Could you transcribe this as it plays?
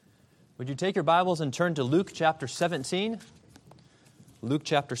Would you take your Bibles and turn to Luke chapter 17? Luke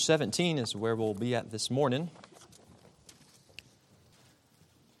chapter 17 is where we'll be at this morning.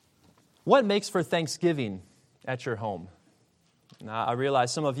 What makes for Thanksgiving at your home? Now, I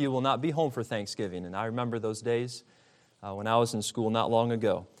realize some of you will not be home for Thanksgiving, and I remember those days when I was in school not long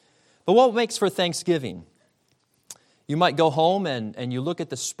ago. But what makes for Thanksgiving? You might go home and you look at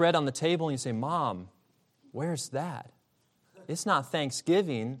the spread on the table and you say, "Mom, where's that?" It's not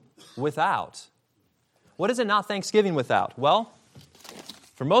Thanksgiving without. What is it not Thanksgiving without? Well,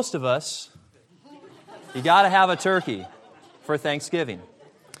 for most of us, you got to have a turkey for Thanksgiving.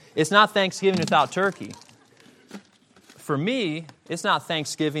 It's not Thanksgiving without turkey. For me, it's not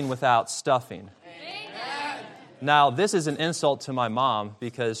Thanksgiving without stuffing. Amen. Now, this is an insult to my mom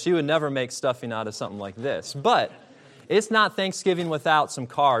because she would never make stuffing out of something like this. But it's not Thanksgiving without some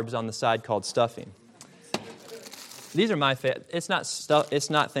carbs on the side called stuffing. These are my favorite. It's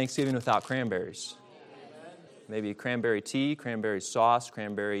not Thanksgiving without cranberries. Maybe cranberry tea, cranberry sauce,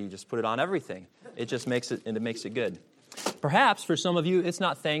 cranberry, you just put it on everything. It just makes it good. Perhaps for some of you, it's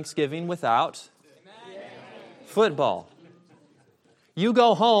not Thanksgiving without football. You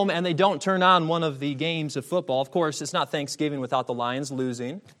go home and they don't turn on one of the games of football. Of course, it's not Thanksgiving without the Lions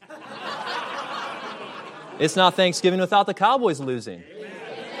losing. It's not Thanksgiving without the Cowboys losing.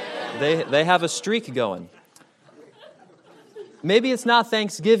 They have a streak going. Maybe it's not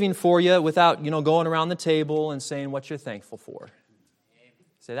Thanksgiving for you without, going around the table and saying what you're thankful for.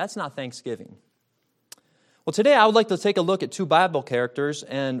 Say, that's not Thanksgiving. Well, today I would like to take a look at two Bible characters,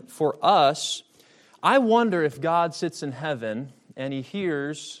 and for us, I wonder if God sits in heaven and He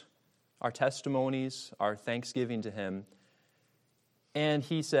hears our testimonies, our thanksgiving to Him, and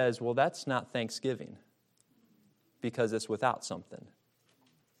He says, well, that's not Thanksgiving because it's without something.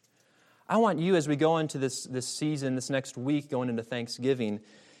 I want you, as we go into this season, this next week, going into Thanksgiving,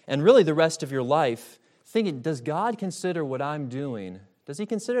 and really the rest of your life, thinking, does God consider what I'm doing? Does He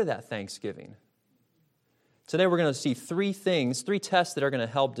consider that Thanksgiving? Today we're going to see three tests that are going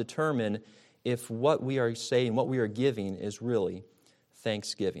to help determine if what we are saying, what we are giving is really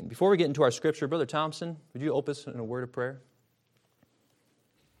Thanksgiving. Before we get into our scripture, Brother Thompson, would you open us in a word of prayer?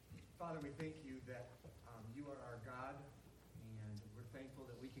 Father, we thank you that you are our God, and we're thankful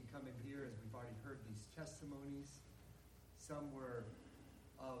that we can come in here as we've already heard these testimonies. Some were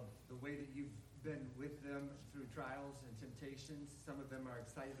of the way that you've been with them through trials and temptations. Some of them are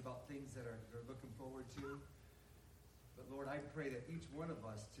excited about things that they're looking forward to. But Lord, I pray that each one of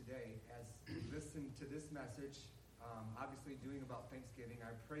us today, as we listen to this message, obviously doing about Thanksgiving,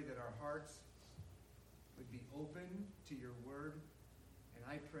 I pray that our hearts would be open to your word. And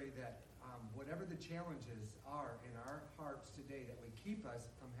I pray that whatever the challenges are in our hearts today that would keep us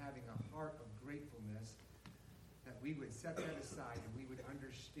from having a heart of gratefulness, that we would set that aside and we would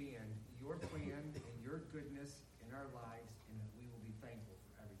understand your plan and your goodness in our lives, and that we will be thankful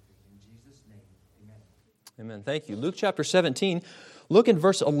for everything. In Jesus' name, amen. Amen. Thank you. Luke chapter 17, look in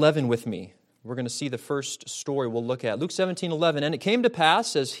verse 11 with me. We're going to see the first story we'll look at. Luke 17:11, and it came to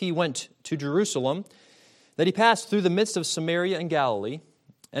pass as he went to Jerusalem that he passed through the midst of Samaria and Galilee.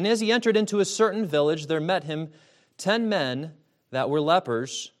 And as he entered into a certain village, there met him 10 men that were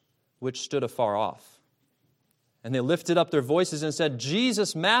lepers, which stood afar off. And they lifted up their voices and said,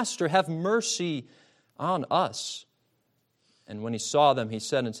 Jesus, Master, have mercy on us. And when he saw them, he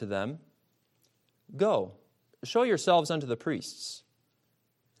said unto them, Go, show yourselves unto the priests.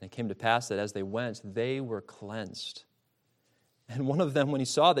 And it came to pass that as they went, they were cleansed. And one of them, when he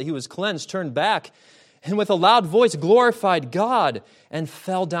saw that he was cleansed, turned back, and with a loud voice glorified God, and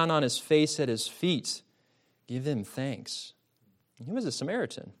fell down on his face at his feet, give him thanks. And he was a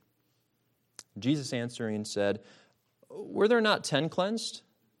Samaritan. Jesus answering said, Were there not 10 cleansed?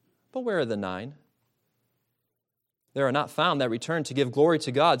 But where are the 9? There are not found that returned to give glory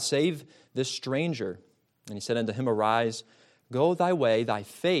to God, save this stranger. And he said unto him, Arise, go thy way, thy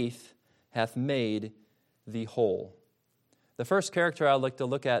faith hath made thee whole. The first character I'd like to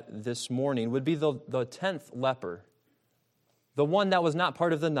look at this morning would be the 10th leper, the one that was not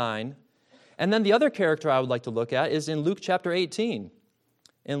part of the 9. And then the other character I would like to look at is in Luke chapter 18.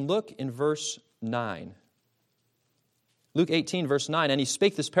 And look in verse 9. Luke 18, verse 9, and he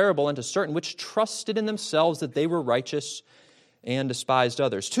spake this parable unto certain which trusted in themselves that they were righteous and despised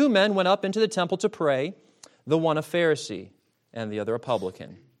others. 2 men went up into the temple to pray, the one a Pharisee and the other a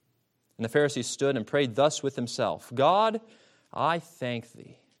publican. And the Pharisee stood and prayed thus with himself, God, I thank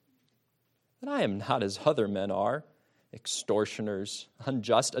thee that I am not as other men are, extortioners,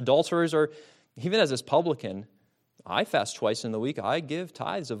 unjust, adulterers, or even as this publican. I fast twice in the week. I give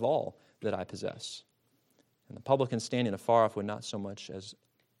tithes of all that I possess. And the publican standing afar off would not so much as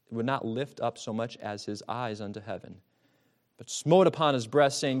would not lift up so much as his eyes unto heaven, but smote upon his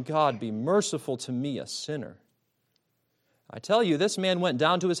breast, saying, God, be merciful to me, a sinner. I tell you, this man went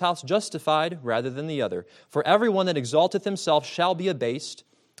down to his house justified rather than the other. For everyone that exalteth himself shall be abased,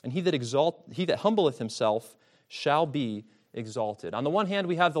 and he that humbleth himself shall be exalted. On the one hand,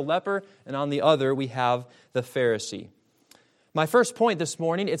 we have the leper, and on the other, we have the Pharisee. My first point this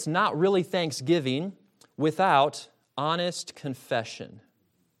morning, it's not really thanksgiving without honest confession.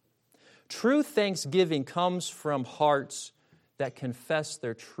 True thanksgiving comes from hearts that confess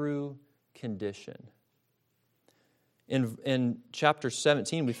their true condition. In chapter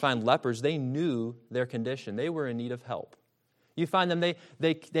 17, we find lepers. They knew their condition. They were in need of help. You find them,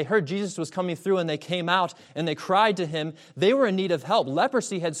 they heard Jesus was coming through and they came out and they cried to him. They were in need of help.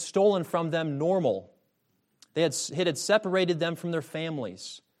 Leprosy had stolen from them normal. It had separated them from their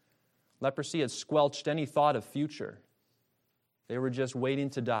families. Leprosy had squelched any thought of future. They were just waiting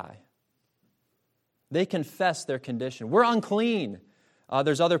to die. They confessed their condition. We're unclean.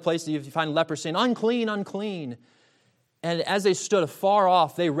 There's other places you find lepers saying, unclean, unclean. And as they stood afar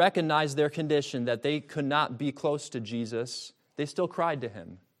off, they recognized their condition, that they could not be close to Jesus. They still cried to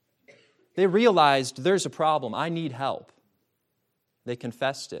him. They realized there's a problem. I need help. They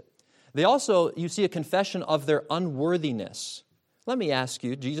confessed it. They also, you see a confession of their unworthiness. Let me ask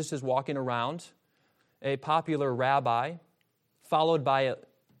you, Jesus is walking around, a popular rabbi, followed by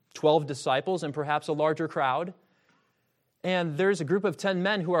 12 disciples and perhaps a larger crowd. And there's a group of 10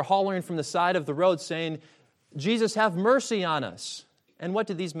 men who are hollering from the side of the road saying, Jesus, have mercy on us. And what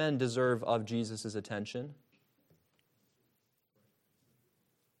did these men deserve of Jesus' attention?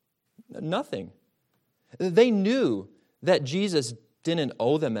 Nothing. They knew that Jesus didn't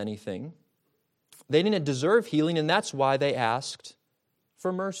owe them anything. They didn't deserve healing, and that's why they asked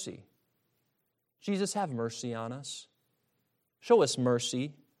for mercy. Jesus, have mercy on us. Show us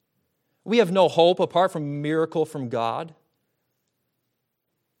mercy. We have no hope apart from a miracle from God.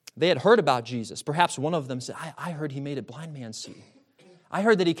 They had heard about Jesus. Perhaps one of them said, I heard he made a blind man see. I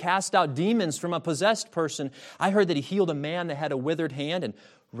heard that he cast out demons from a possessed person. I heard that he healed a man that had a withered hand and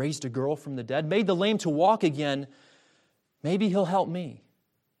raised a girl from the dead, made the lame to walk again. Maybe he'll help me.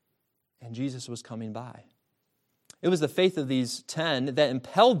 And Jesus was coming by. It was the faith of these 10 that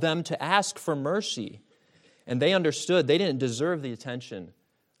impelled them to ask for mercy. And they understood they didn't deserve the attention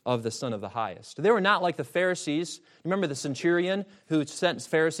of the Son of the Highest. They were not like the Pharisees. Remember the centurion who sent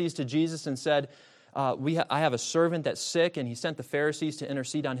Pharisees to Jesus and said, I have a servant that's sick, and he sent the Pharisees to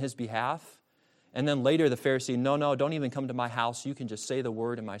intercede on his behalf. And then later the Pharisee, no, don't even come to my house. You can just say the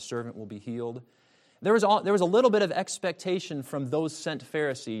word and my servant will be healed. There was a little bit of expectation from those sent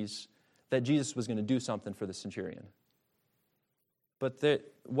Pharisees that Jesus was going to do something for the centurion. But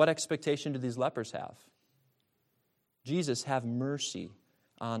what expectation do these lepers have? Jesus, have mercy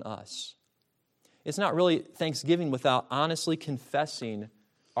on us. It's not really thanksgiving without honestly confessing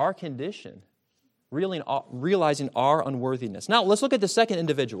our condition, realizing our unworthiness. Now, let's look at the second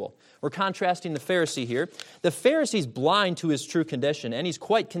individual. We're contrasting the Pharisee here. The Pharisee's blind to his true condition, and he's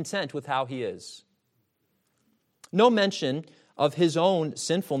quite content with how he is. No mention of his own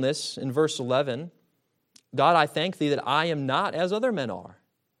sinfulness in verse 11. God, I thank thee that I am not as other men are.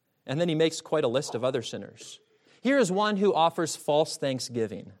 And then he makes quite a list of other sinners. Here is one who offers false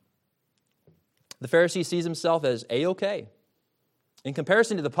thanksgiving. The Pharisee sees himself as A-okay. In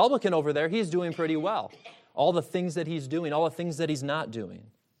comparison to the publican over there, he's doing pretty well. All the things that he's doing, all the things that he's not doing.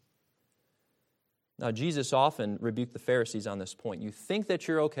 Now, Jesus often rebuked the Pharisees on this point. You think that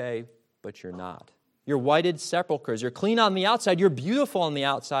you're okay, but you're not. You're whited sepulchres. You're clean on the outside. You're beautiful on the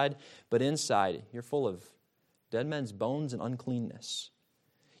outside, but inside, you're full of dead men's bones and uncleanness.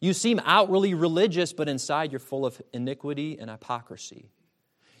 You seem outwardly religious, but inside you're full of iniquity and hypocrisy.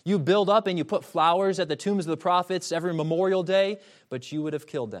 You build up and you put flowers at the tombs of the prophets every Memorial Day, but you would have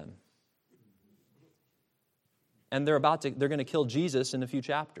killed them. And they're going to kill Jesus in a few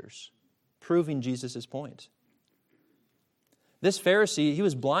chapters, proving Jesus' point. This Pharisee, he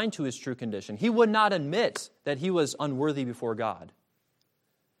was blind to his true condition. He would not admit that he was unworthy before God.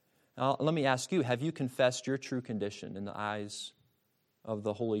 Now, let me ask you, have you confessed your true condition in the eyes of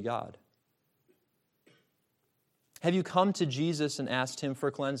the holy God? Have you come to Jesus and asked him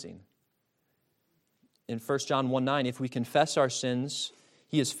for cleansing? In 1 John 1:9, if we confess our sins,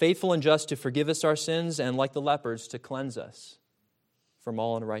 he is faithful and just to forgive us our sins and, like the lepers, to cleanse us from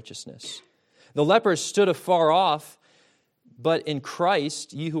all unrighteousness. The lepers stood afar off, but in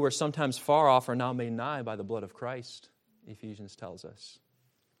Christ, ye who are sometimes far off are now made nigh by the blood of Christ, Ephesians tells us.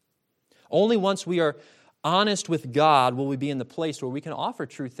 Only once we are honest with God will we be in the place where we can offer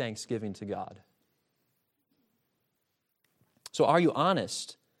true thanksgiving to God. So are you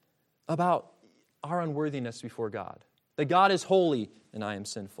honest about our unworthiness before God. That God is holy and I am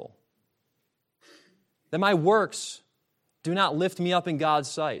sinful. That my works do not lift me up in God's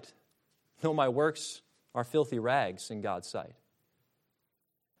sight. No, my works are filthy rags in God's sight.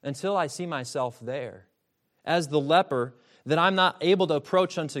 Until I see myself there, as the leper, that I'm not able to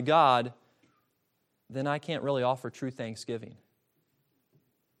approach unto God, then I can't really offer true thanksgiving.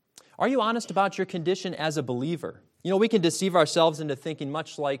 Are you honest about your condition as a believer? You know, we can deceive ourselves into thinking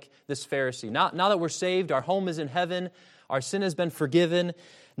much like this Pharisee. Now that we're saved, our home is in heaven, our sin has been forgiven,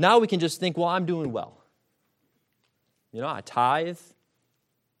 now we can just think, well, I'm doing well. You know, I tithe,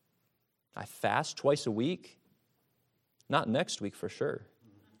 I fast twice a week. Not next week for sure.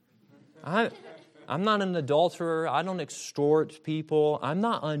 I'm not an adulterer. I don't extort people. I'm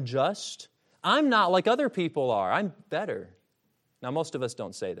not unjust. I'm not like other people are. I'm better. Now, most of us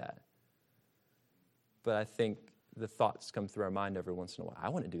don't say that. But I think the thoughts come through our mind every once in a while. I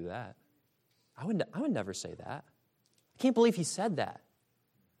wouldn't do that. I would never say that. I can't believe he said that.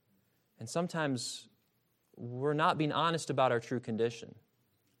 And sometimes we're not being honest about our true condition.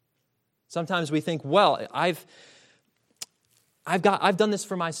 Sometimes we think, well, I've done this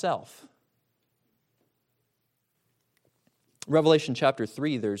for myself. Revelation chapter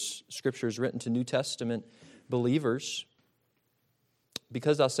 3, there's scriptures written to New Testament believers.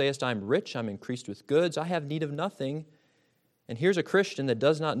 Because thou sayest, I am rich, I'm increased with goods, I have need of nothing. And here's a Christian that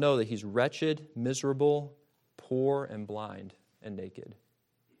does not know that he's wretched, miserable, poor, and blind, and naked.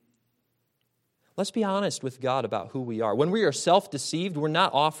 Let's be honest with God about who we are. When we are self-deceived, we're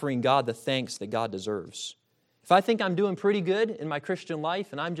not offering God the thanks that God deserves. If I think I'm doing pretty good in my Christian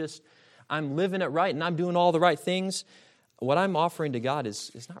life and I'm living it right and I'm doing all the right things, what I'm offering to God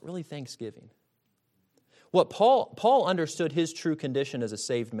is not really thanksgiving. What Paul understood his true condition as a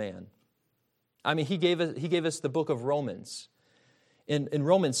saved man. I mean, he gave us the book of Romans. In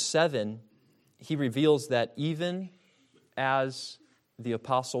Romans 7, he reveals that even as the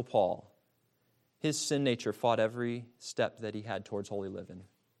Apostle Paul, his sin nature fought every step that he had towards holy living.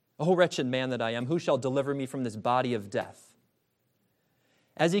 O wretched man that I am, who shall deliver me from this body of death?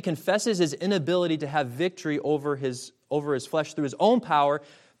 As he confesses his inability to have victory over his flesh through his own power,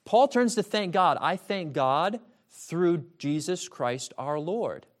 Paul turns to thank God. I thank God through Jesus Christ our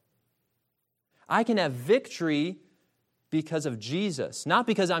Lord. I can have victory because of Jesus, not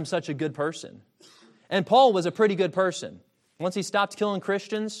because I'm such a good person. And Paul was a pretty good person. Once he stopped killing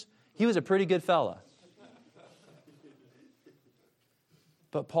Christians, he was a pretty good fella.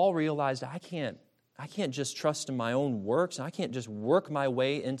 But Paul realized, I can't just trust in my own works. I can't just work my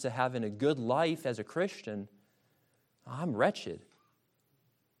way into having a good life as a Christian. I'm wretched.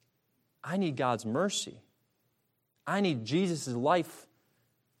 I need God's mercy. I need Jesus' life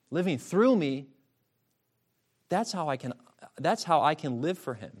living through me. That's how I can live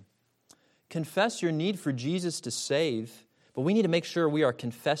for Him. Confess your need for Jesus to save, but we need to make sure we are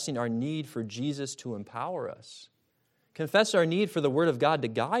confessing our need for Jesus to empower us. Confess our need for the Word of God to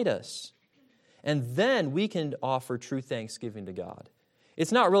guide us. And then we can offer true thanksgiving to God.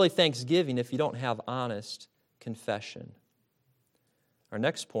 It's not really thanksgiving if you don't have honest confession. Our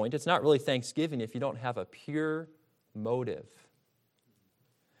next point, it's not really thanksgiving if you don't have a pure motive.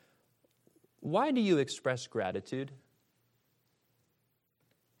 Why do you express gratitude?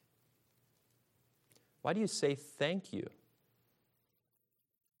 Why do you say thank you?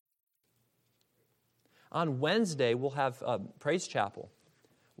 On Wednesday, we'll have Praise Chapel.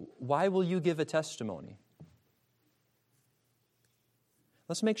 Why will you give a testimony?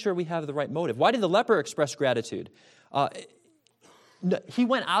 Let's make sure we have the right motive. Why did the leper express gratitude? He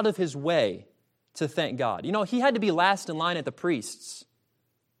went out of his way to thank God. You know, he had to be last in line at the priests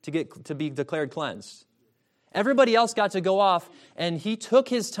to be declared cleansed. Everybody else got to go off, and he took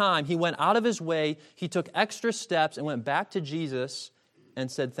his time. He went out of his way. He took extra steps and went back to Jesus and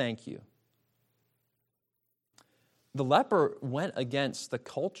said thank you. The leper went against the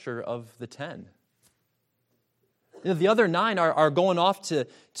culture of the 10. You know, the other 9 are going off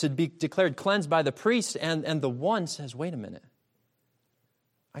to be declared cleansed by the priest, and the one says, wait a minute.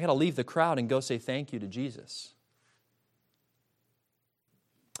 I got to leave the crowd and go say thank you to Jesus.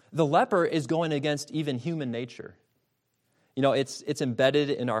 The leper is going against even human nature. You know, it's embedded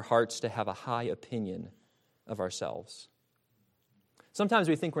in our hearts to have a high opinion of ourselves. Sometimes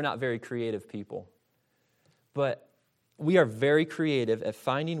we think we're not very creative people, but we are very creative at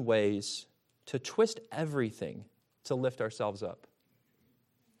finding ways to twist everything to lift ourselves up.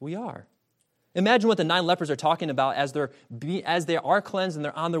 We are. Imagine what the 9 lepers are talking about as they are cleansed and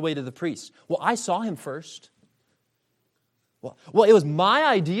they're on their way to the priest. Well, I saw him first. Well, it was my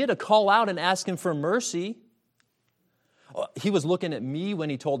idea to call out and ask him for mercy. He was looking at me when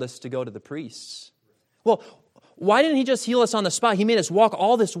he told us to go to the priests. Well, why didn't he just heal us on the spot? He made us walk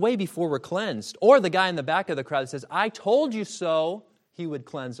all this way before we're cleansed. Or the guy in the back of the crowd says, I told you so, he would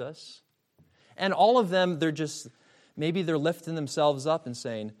cleanse us. And all of them, maybe they're lifting themselves up and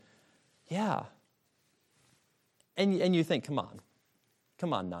saying, yeah. And you think, come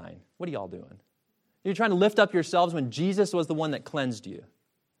on, 9. What are y'all doing? You're trying to lift up yourselves when Jesus was the one that cleansed you.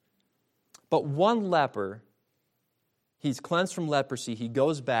 But one leper, he's cleansed from leprosy. He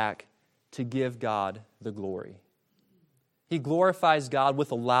goes back to give God the glory. He glorifies God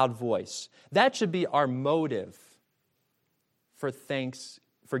with a loud voice. That should be our motive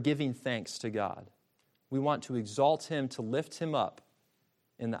for giving thanks to God. We want to exalt Him, to lift Him up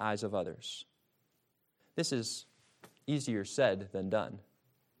in the eyes of others. This is easier said than done.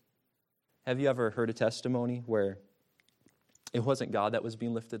 Have you ever heard a testimony where it wasn't God that was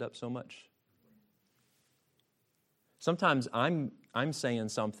being lifted up so much? Sometimes I'm saying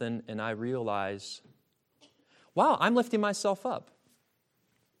something and I realize, wow, I'm lifting myself up.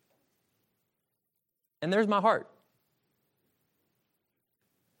 And there's my heart.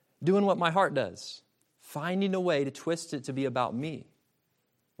 Doing what my heart does. Finding a way to twist it to be about me.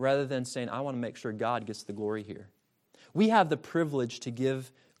 Rather than saying, I want to make sure God gets the glory here. We have the privilege to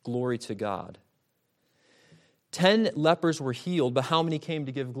give glory to God. 10 lepers were healed, but how many came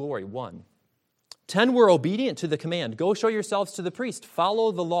to give glory? 1. 10 were obedient to the command, go show yourselves to the priest,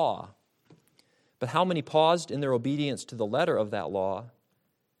 follow the law. But how many paused in their obedience to the letter of that law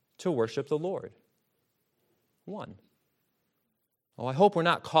to worship the Lord? 1. Oh, I hope we're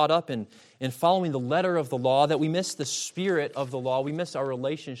not caught up in following the letter of the law, that we miss the spirit of the law, we miss our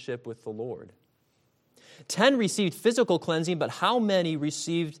relationship with the Lord. 10 received physical cleansing, but how many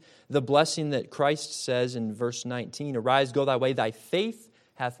received the blessing that Christ says in verse 19, arise, go thy way, thy faith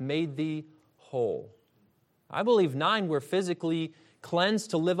hath made thee whole. I believe 9 were physically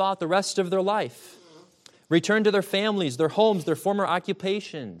cleansed to live out the rest of their life. Return to their families, their homes, their former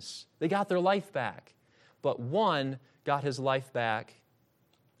occupations. They got their life back. But 1 got his life back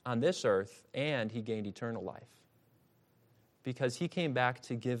on this earth, and he gained eternal life. Because he came back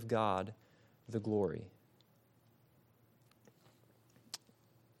to give God the glory.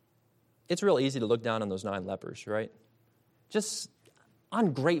 It's real easy to look down on those 9 lepers, right? Just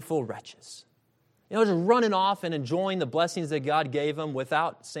ungrateful wretches. Just running off and enjoying the blessings that God gave them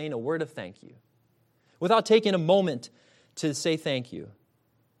without saying a word of thank you. Without taking a moment to say thank you.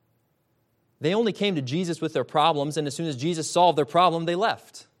 They only came to Jesus with their problems, and as soon as Jesus solved their problem, they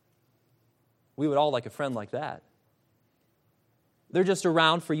left. We would all like a friend like that. They're just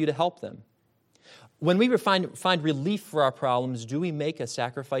around for you to help them. When we find relief for our problems, do we make a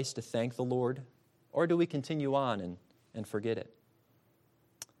sacrifice to thank the Lord? Or do we continue on and forget it?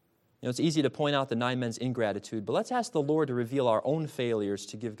 It's easy to point out the 9 men's ingratitude, but let's ask the Lord to reveal our own failures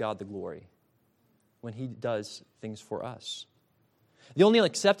to give God the glory when He does things for us. The only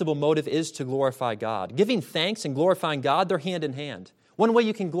acceptable motive is to glorify God. Giving thanks and glorifying God, they're hand in hand. One way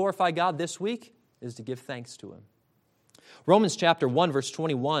you can glorify God this week is to give thanks to Him. Romans chapter 1, verse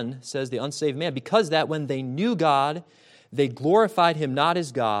 21 says, the unsaved man, because that when they knew God, they glorified Him not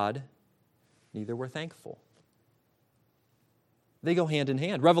as God, neither were thankful. They go hand in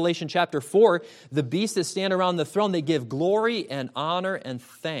hand. Revelation chapter 4, the beasts that stand around the throne, they give glory and honor and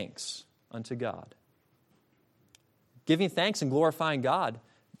thanks unto God. Giving thanks and glorifying God,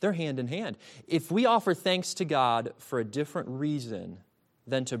 they're hand in hand. If we offer thanks to God for a different reason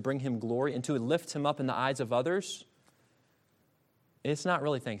than to bring Him glory and to lift Him up in the eyes of others, it's not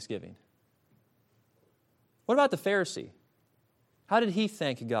really thanksgiving. What about the Pharisee? How did he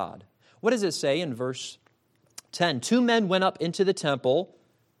thank God? What does it say in verse 10? 2 men went up into the temple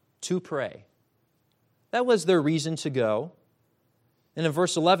to pray. That was their reason to go. And in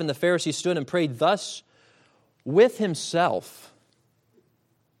verse 11, the Pharisee stood and prayed thus with himself,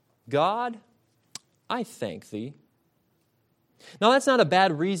 God, I thank Thee. Now, that's not a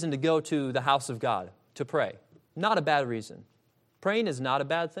bad reason to go to the house of God to pray. Not a bad reason. Praying is not a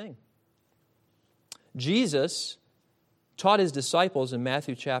bad thing. Jesus taught His disciples in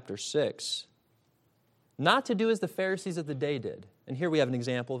Matthew chapter 6 not to do as the Pharisees of the day did. And here we have an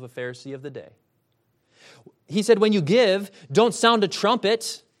example of a Pharisee of the day. He said, when you give, don't sound a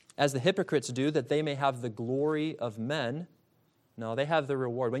trumpet, as the hypocrites do, that they may have the glory of men. No, they have the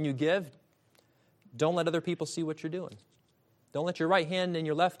reward. When you give, don't let other people see what you're doing. Don't let your right hand and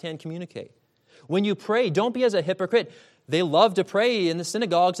your left hand communicate. When you pray, don't be as a hypocrite. They love to pray in the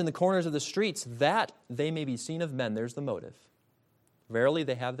synagogues and the corners of the streets, that they may be seen of men. There's the motive. Verily,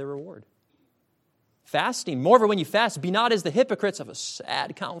 they have their reward. Fasting. Moreover, when you fast, be not as the hypocrites of a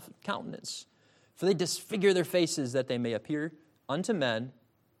sad countenance, For they disfigure their faces that they may appear unto men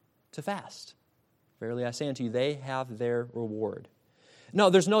to fast. Verily I say unto you, they have their reward.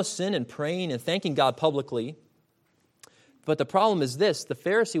 No, there's no sin in praying and thanking God publicly. But the problem is this: the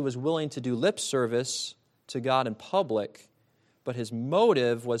Pharisee was willing to do lip service to God in public, but his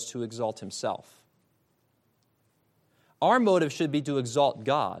motive was to exalt himself. Our motive should be to exalt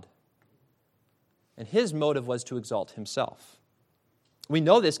God, and his motive was to exalt himself. We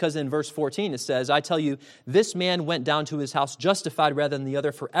know this because in verse 14 it says, I tell you, this man went down to his house justified rather than the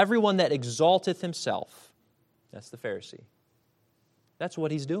other, for everyone that exalteth himself, that's the Pharisee. That's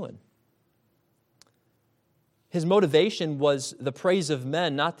what he's doing. His motivation was the praise of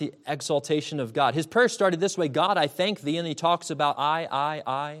men, not the exaltation of God. His prayer started this way: God, I thank thee, and he talks about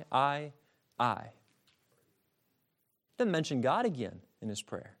I. Doesn't mention God again in his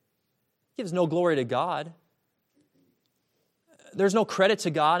prayer. He gives no glory to God. There's no credit to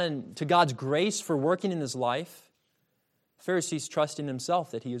God and to God's grace for working in his life. The Pharisee's trusting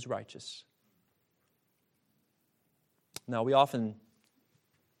himself that he is righteous. Now, we often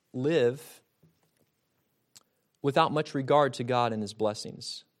live without much regard to God and his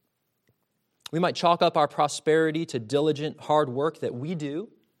blessings. We might chalk up our prosperity to diligent, hard work that we do,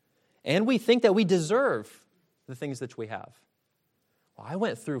 and we think that we deserve the things that we have. Well, I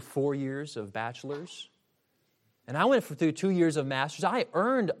went through 4 years of bachelor's, and I went through 2 years of master's. I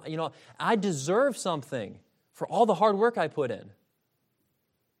earned, I deserve something for all the hard work I put in.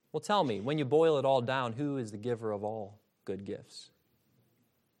 Well, tell me, when you boil it all down, who is the giver of all good gifts?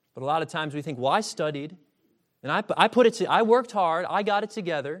 But a lot of times we think, well, I studied, and I worked hard, I got it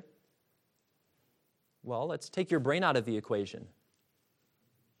together. Well, let's take your brain out of the equation.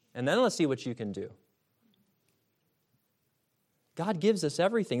 And then let's see what you can do. God gives us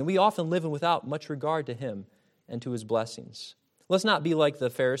everything, and we often live without much regard to him and to his blessings. Let's not be like the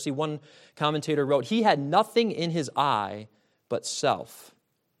Pharisee. One commentator wrote, he had nothing in his eye but self,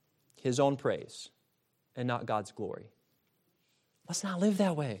 his own praise, and not God's glory. Let's not live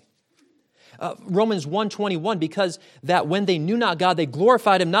that way. Romans 1:21, because that when they knew not God, they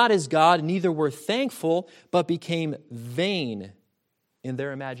glorified him not as God, neither were thankful, but became vain in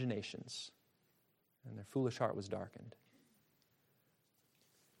their imaginations, and their foolish heart was darkened.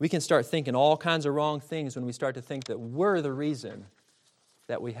 We can start thinking all kinds of wrong things when we start to think that we're the reason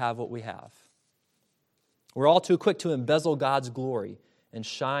that we have what we have. We're all too quick to embezzle God's glory and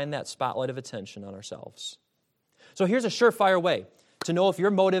shine that spotlight of attention on ourselves. So here's a surefire way to know if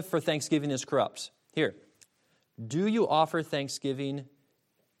your motive for thanksgiving is corrupt. Here, do you offer thanksgiving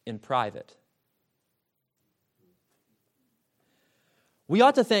in private? We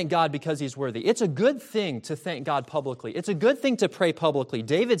ought to thank God because he's worthy. It's a good thing to thank God publicly. It's a good thing to pray publicly.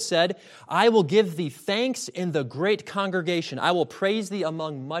 David said, I will give thee thanks in the great congregation. I will praise thee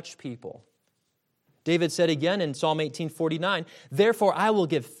among much people. David said again in Psalm 18:49, therefore I will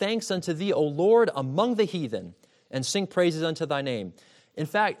give thanks unto thee, O Lord, among the heathen, and sing praises unto thy name. In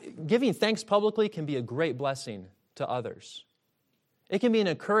fact, giving thanks publicly can be a great blessing to others. It can be an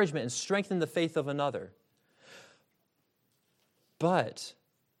encouragement and strengthen the faith of another. But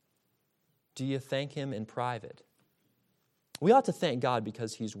do you thank him in private? We ought to thank God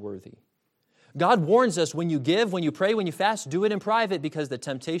because he's worthy. God warns us, when you give, when you pray, when you fast, do it in private, because the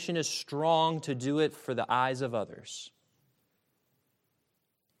temptation is strong to do it for the eyes of others.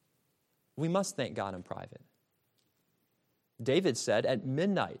 We must thank God in private. David said, at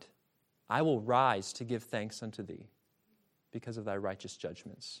midnight, I will rise to give thanks unto thee because of thy righteous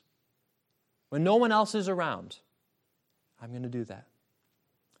judgments. When no one else is around, I'm going to do that.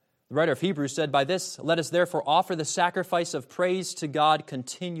 The writer of Hebrews said, by this, let us therefore offer the sacrifice of praise to God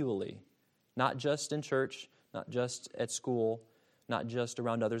continually, not just in church, not just at school, not just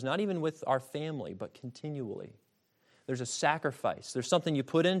around others, not even with our family, but continually. There's a sacrifice. There's something you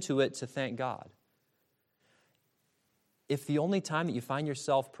put into it to thank God. If the only time that you find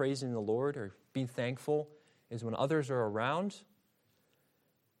yourself praising the Lord or being thankful is when others are around,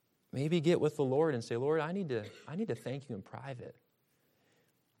 maybe get with the Lord and say, Lord, I need to thank you in private.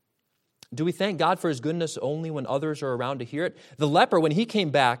 Do we thank God for his goodness only when others are around to hear it? The leper, when he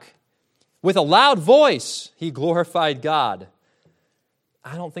came back, with a loud voice, he glorified God.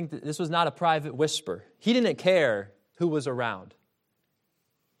 I don't think that this was not a private whisper. He didn't care who was around.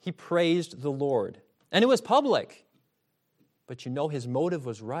 He praised the Lord. And it was public. But his motive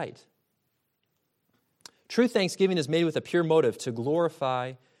was right. True thanksgiving is made with a pure motive to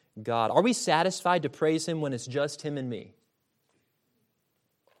glorify God. Are we satisfied to praise him when it's just him and me?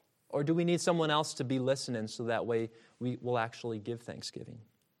 Or do we need someone else to be listening so that way we will actually give thanksgiving?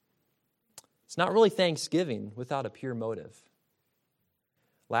 It's not really thanksgiving without a pure motive.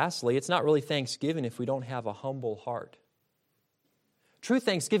 Lastly, it's not really thanksgiving if we don't have a humble heart. True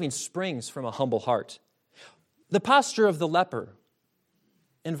thanksgiving springs from a humble heart. The posture of the leper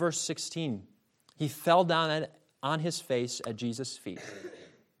in verse 16, he fell down on his face at Jesus' feet,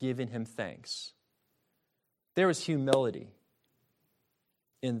 giving him thanks. There was humility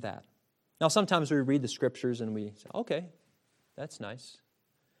in that. Now, sometimes we read the scriptures and we say, okay, that's nice.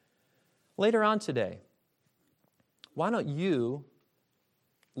 Later on today, why don't you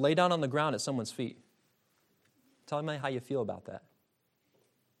lay down on the ground at someone's feet? Tell me how you feel about that.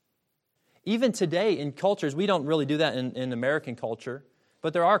 Even today in cultures, we don't really do that in American culture,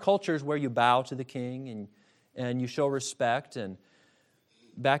 but there are cultures where you bow to the king and you show respect, and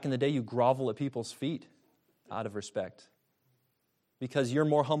back in the day you grovel at people's feet out of respect because you're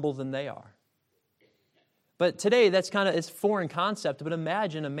more humble than they are. But today it's a foreign concept, but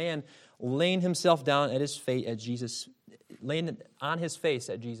imagine a man laying himself down at his feet at Jesus, laying on his face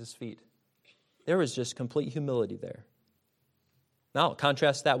at Jesus' feet. There was just complete humility there. Now,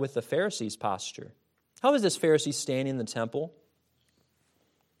 contrast that with the Pharisees' posture. How was this Pharisee standing in the temple?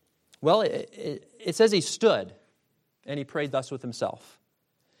 Well, it says he stood, and he prayed thus with himself.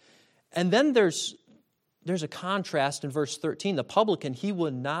 And then there's a contrast in verse 13. The publican, he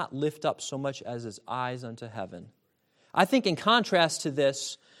would not lift up so much as his eyes unto heaven. I think in contrast to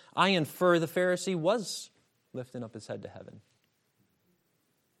this, I infer the Pharisee was lifting up his head to heaven.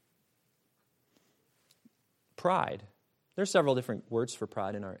 Pride. There's several different words for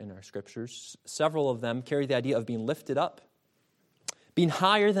pride in our scriptures. Several of them carry the idea of being lifted up, being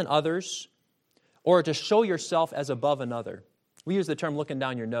higher than others, or to show yourself as above another. We use the term looking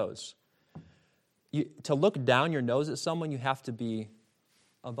down your nose. To look down your nose at someone, you have to be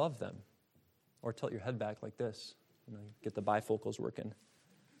above them, or tilt your head back like this. Get the bifocals working.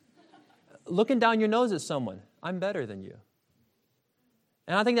 Looking down your nose at someone, I'm better than you.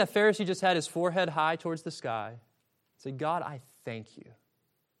 And I think that Pharisee just had his forehead high towards the sky. Say, God, I thank you.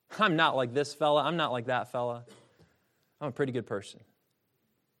 I'm not like this fella. I'm not like that fella. I'm a pretty good person.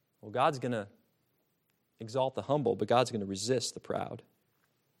 Well, God's going to exalt the humble, but God's going to resist the proud.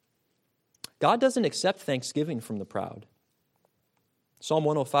 God doesn't accept thanksgiving from the proud. Psalm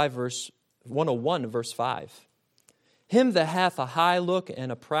 101, verse 5. Him that hath a high look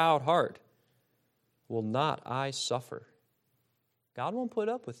and a proud heart will not I suffer. God won't put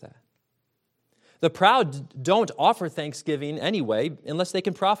up with that. The proud don't offer thanksgiving anyway unless they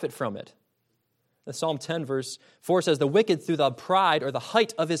can profit from it. Psalm 10 verse 4 says, the wicked through the pride or the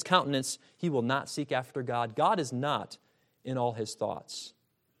height of his countenance, he will not seek after God. God is not in all his thoughts.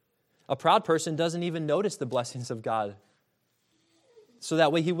 A proud person doesn't even notice the blessings of God, so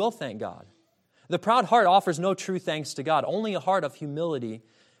that way he will thank God. The proud heart offers no true thanks to God. Only a heart of humility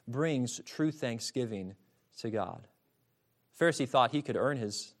brings true thanksgiving to God. The Pharisee thought he could earn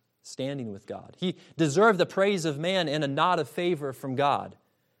his standing with God. He deserved the praise of man and a nod of favor from God.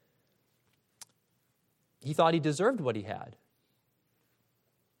 He thought he deserved what he had.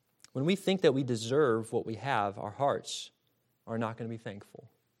 When we think that we deserve what we have, our hearts are not going to be thankful.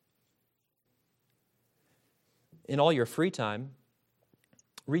 In all your free time,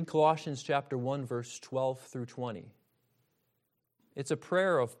 read Colossians chapter 1, verse 12 through 20. It's a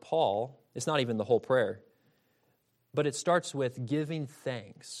prayer of Paul. It's not even the whole prayer. But it starts with giving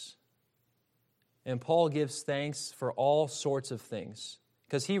thanks. And Paul gives thanks for all sorts of things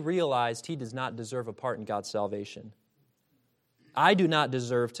because he realized he does not deserve a part in God's salvation. I do not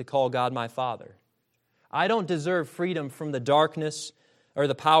deserve to call God my Father. I don't deserve freedom from the darkness or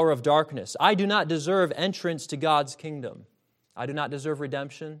the power of darkness. I do not deserve entrance to God's kingdom. I do not deserve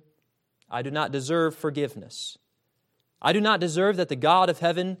redemption. I do not deserve forgiveness. I do not deserve that the God of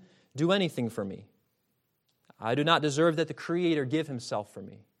heaven do anything for me. I do not deserve that the Creator give Himself for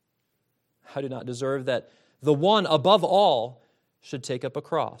me. I do not deserve that the one above all should take up a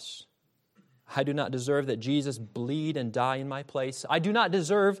cross. I do not deserve that Jesus bleed and die in my place. I do not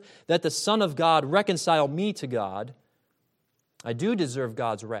deserve that the Son of God reconcile me to God. I do deserve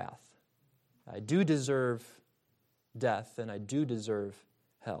God's wrath. I do deserve death, and I do deserve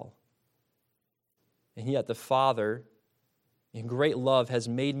hell. And yet the Father, in great love, has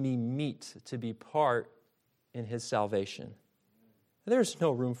made me meet to be part in His salvation. There's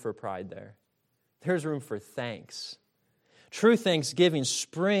no room for pride there. There's room for thanks. True thanksgiving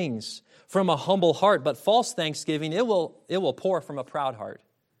springs from a humble heart, but false thanksgiving, it will pour from a proud heart.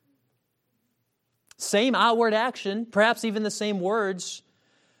 Same outward action, perhaps even the same words,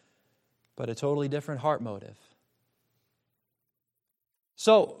 but a totally different heart motive.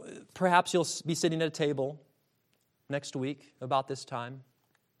 So perhaps you'll be sitting at a table next week about this time.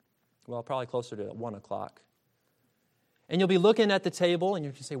 Well, probably closer to 1 o'clock. And you'll be looking at the table and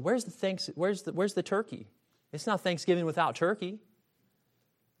you'll say, where's the turkey? It's not Thanksgiving without turkey.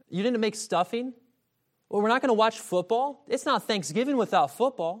 You didn't make stuffing? Well, we're not going to watch football? It's not Thanksgiving without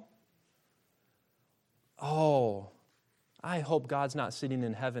football. Oh, I hope God's not sitting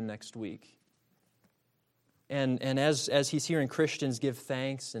in heaven next week. And as he's hearing Christians give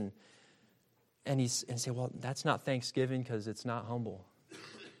thanks and say, well, that's not Thanksgiving because it's not humble.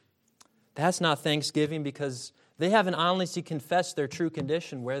 That's not Thanksgiving because they haven't honestly confessed their true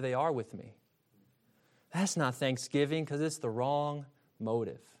condition where they are with me. That's not Thanksgiving because it's the wrong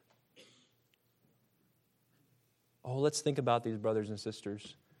motive. Oh, let's think about these brothers and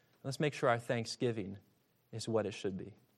sisters. Let's make sure our Thanksgiving is what it should be.